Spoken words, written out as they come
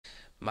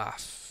My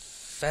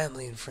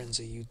family and friends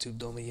of YouTube,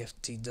 Domi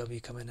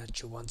FTW coming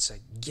at you once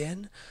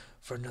again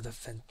for another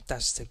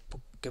fantastic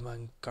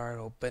Pokemon card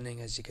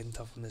opening. As you can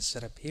tell from the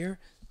setup here,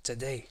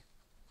 today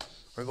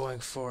we're going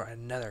for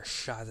another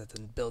shot at the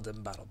build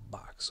and battle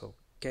box.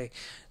 Okay,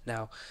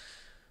 now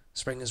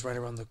spring is right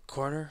around the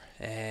corner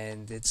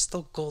and it's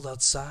still cold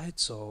outside,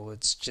 so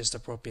it's just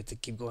appropriate to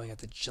keep going at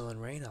the chill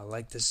and rain. I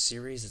like this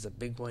series, it's a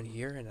big one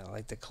here and I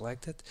like to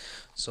collect it.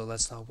 So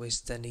let's not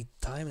waste any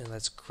time and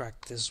let's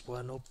crack this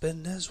one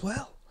open as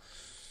well.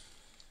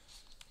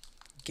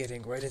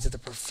 Getting right into the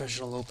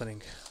professional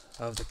opening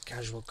of the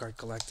casual card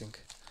collecting.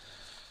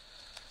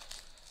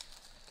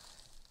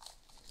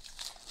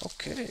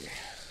 Okay.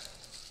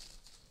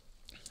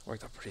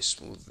 Worked out pretty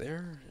smooth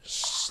there.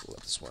 Just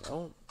let this one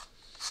out.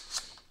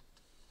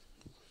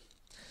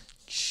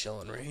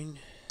 Chill and rain.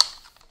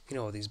 You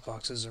know what these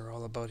boxes are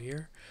all about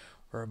here.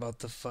 We're about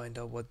to find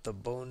out what the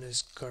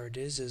bonus card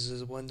is. Is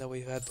this one that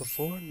we've had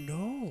before?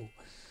 No.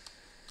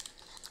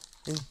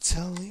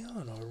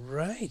 Inteleon,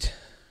 alright.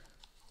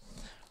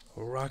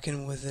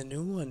 Rocking with a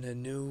new one. A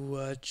new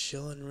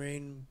Chill and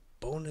Rain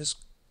bonus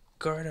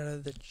card out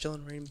of the Chill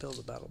and Rain Build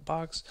a Battle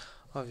box.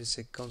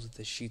 Obviously it comes with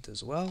the sheet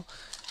as well.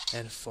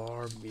 And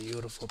 4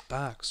 beautiful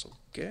packs.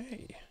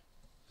 Okay.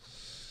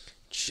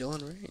 Chill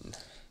and Rain.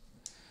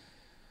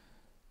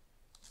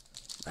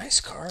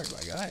 Nice card,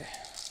 my guy.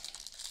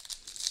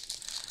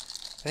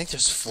 I think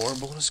there's 4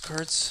 bonus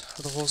cards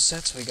of the whole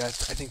set, so we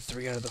got, I think,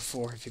 3 out of the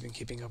 4 if you've been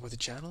keeping up with the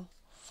channel.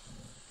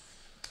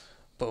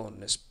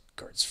 Bonus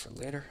cards for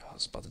later. I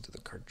was about to do the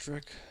card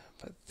trick,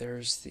 but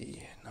there's the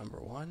number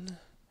 1.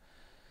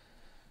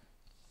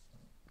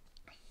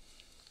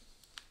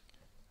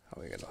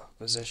 How are we gonna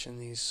position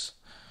these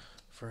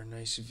for a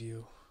nice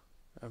view?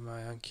 Am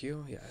I on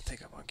cue? Yeah, I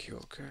think I'm on cue,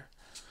 okay.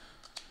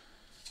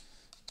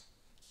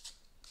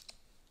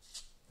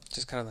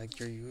 Just kind of like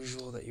your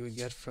usual that you would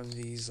get from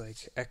these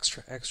like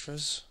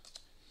extras.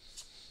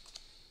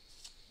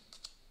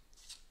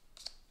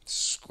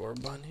 Score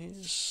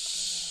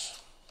bunnies,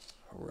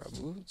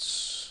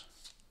 Raboots.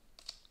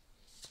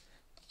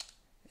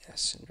 Yeah,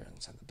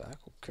 Syndron's on the back.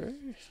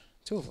 Okay,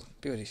 2 of them.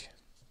 Beauty.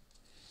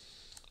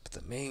 But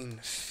the main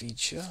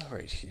feature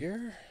right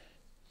here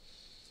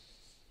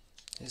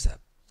is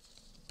that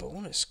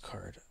bonus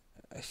card.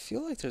 I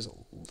feel like there's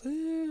a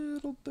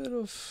little bit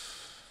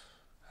of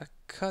a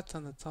cut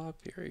on the top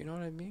here, you know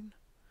what I mean?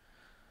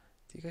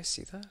 Do you guys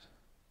see that?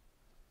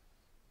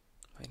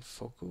 Am I in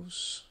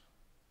focus?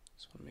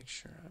 Just want to make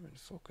sure I'm in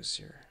focus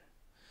here.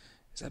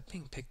 Is that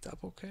being picked up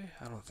okay?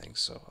 I don't think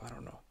so. I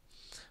don't know.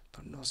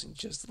 But I'm noticing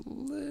just a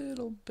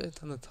little bit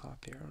on the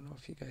top here. I don't know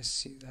if you guys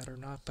see that or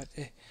not, but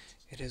it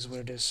is what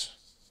it is.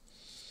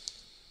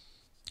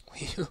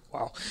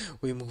 Wow.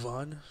 We move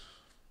on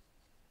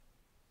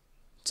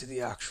to the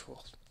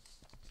actual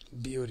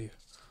beauty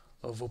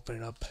of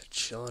opening up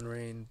Chill and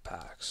Rain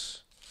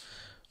packs.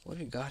 What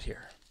do we got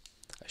here?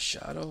 A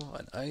Shadow,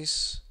 an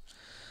Ice,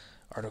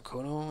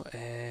 Articuno,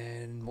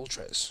 and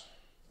Moltres.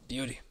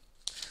 Beauty.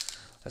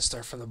 Let's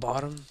start from the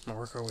bottom and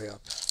work our way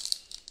up.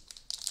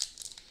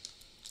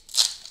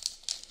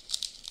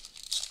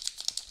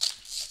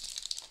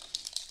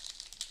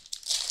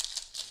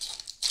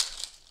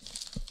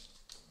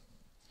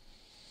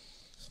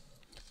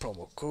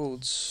 Promo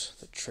codes,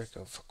 the trick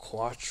of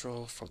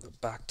Quattro from the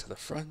back to the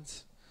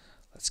front.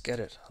 Let's get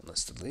it.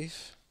 Unlisted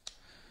Leaf.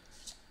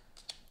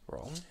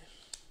 Roll.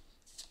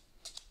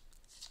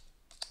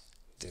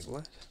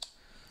 Diglett.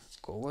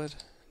 Golett.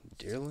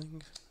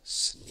 Deerling.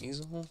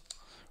 Sneasel.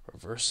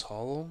 Reverse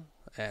Hollow.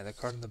 And the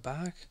card in the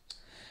back.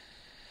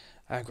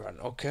 Aggron.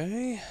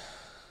 Okay.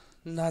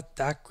 Not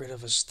that great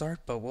of a start,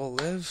 but we'll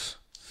live.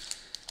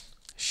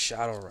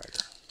 Shadow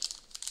Rider.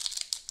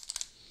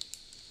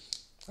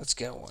 Let's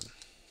get one.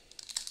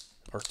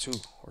 Or 2.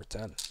 Or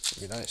 10.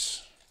 It'd be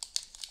nice.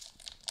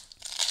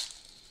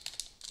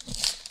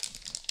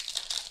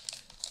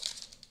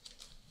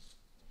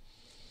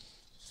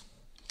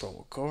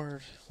 Promo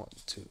card. 1,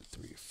 2,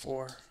 3,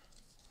 4.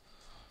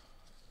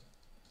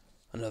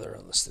 Another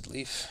unlisted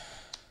leaf.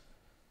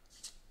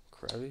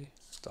 Krabby.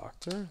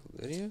 Doctor.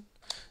 Lydian.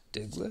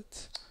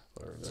 Diglett.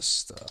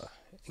 Larvesta.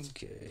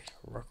 Inkay.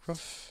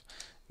 Rockruff.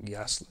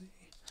 Ghastly.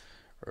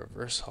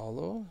 Reverse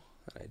Hollow.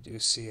 And I do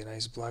see a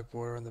nice black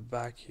border on the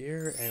back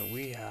here. And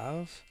we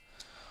have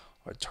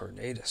our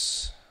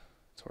Tornadus.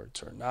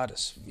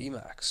 Tornadus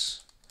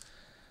VMAX.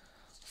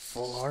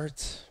 Full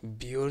art.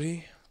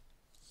 Beauty.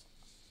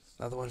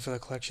 Another one for the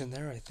collection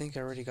there. I think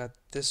I already got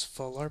this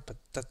full art, but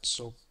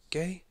that's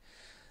okay.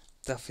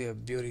 Definitely a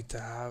beauty to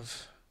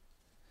have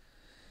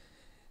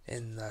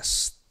in the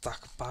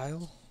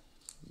stockpile.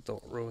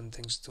 Don't ruin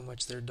things too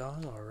much there,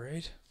 Don.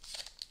 Alright.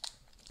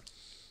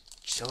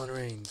 Chill and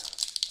Rain.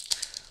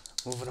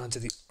 Moving on to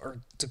the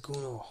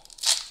Articuno.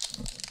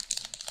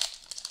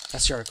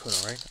 That's the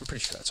Articuno, right? I'm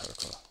pretty sure that's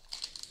Articuno.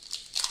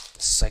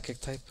 The Psychic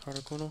type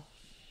Articuno.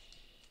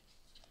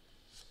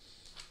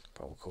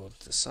 Promo code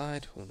to the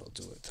side. 1,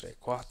 2, 3,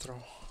 4.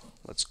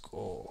 Let's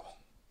go.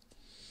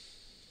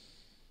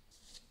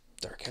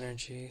 Dark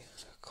Energy,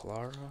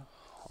 Clara,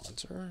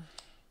 Haunter,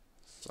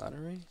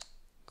 Flannery,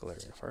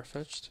 Galarian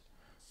Farfetch'd,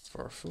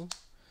 Farfoo,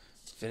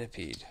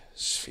 Venipede,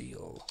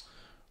 Spheal,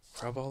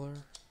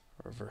 Crabballer,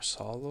 Reverse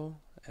Hollow,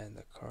 and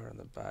the card on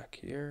the back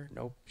here.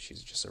 Nope,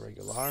 she's just a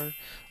regular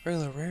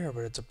rare,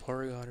 but it's a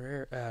Porygon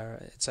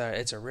rare. It's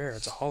a rare.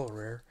 It's a hollow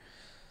rare.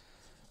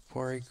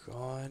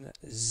 Porygon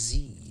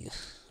Z.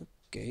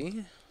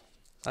 Okay,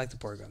 I like the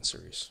Porygon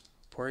series.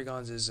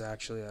 Porygons is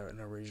actually an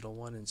original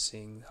one, and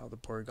seeing how the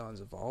Porygons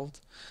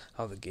evolved,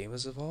 how the game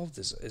has evolved,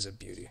 is a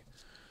beauty.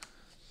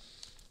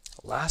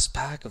 Last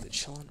pack of the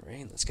Chillin'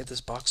 Rain. Let's get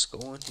this box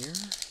going here.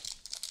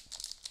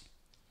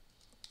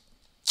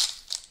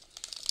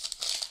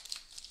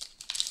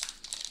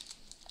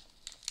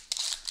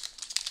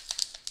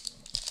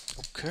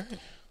 Okay,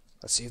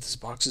 let's see if this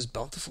box is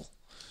bountiful.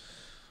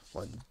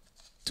 1,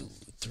 2,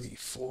 3,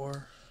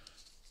 4.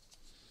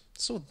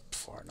 So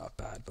far, not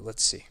bad, but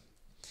let's see.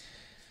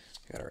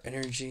 We got our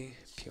Energy,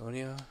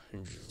 Peonia,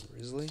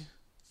 Drizzly,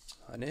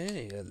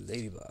 Honey,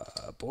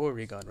 Ladybug,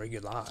 Porygon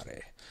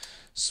Regulare,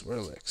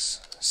 Swirlix,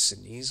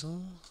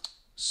 Sneasel,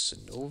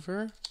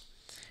 Snover,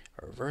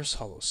 Reverse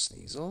Hollow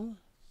Sneasel.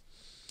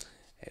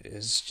 It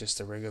is just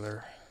a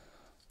regular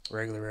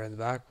rare in the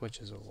back, which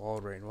is a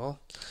Walrein. Well,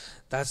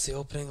 that's the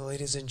opening,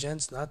 ladies and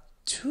gents. Not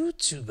too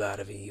bad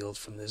of a yield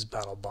from this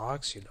battle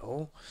box, you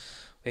know.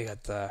 We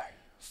got the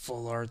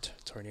full art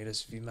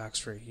Tornadus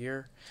VMAX right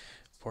here,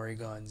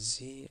 Porygon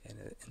Z,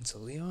 and into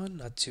Leon.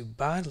 Not too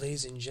bad,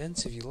 ladies and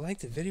gents. If you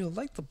liked the video,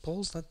 like the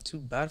polls. Not too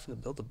bad from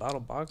the build the battle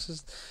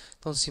boxes.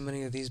 Don't see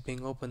many of these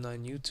being opened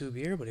on YouTube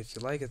here, but if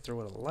you like it,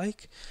 throw it a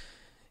like.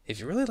 If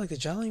you really like the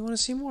channel, you want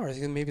to see more,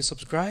 you can maybe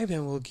subscribe,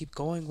 and we'll keep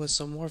going with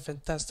some more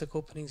fantastic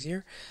openings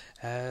here.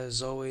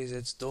 As always,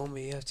 it's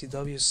Domi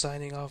FTW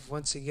signing off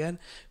once again.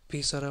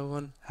 Peace out,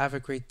 everyone. Have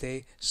a great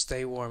day.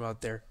 Stay warm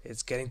out there.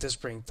 It's getting to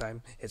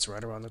springtime. It's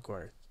right around the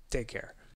corner. Take care.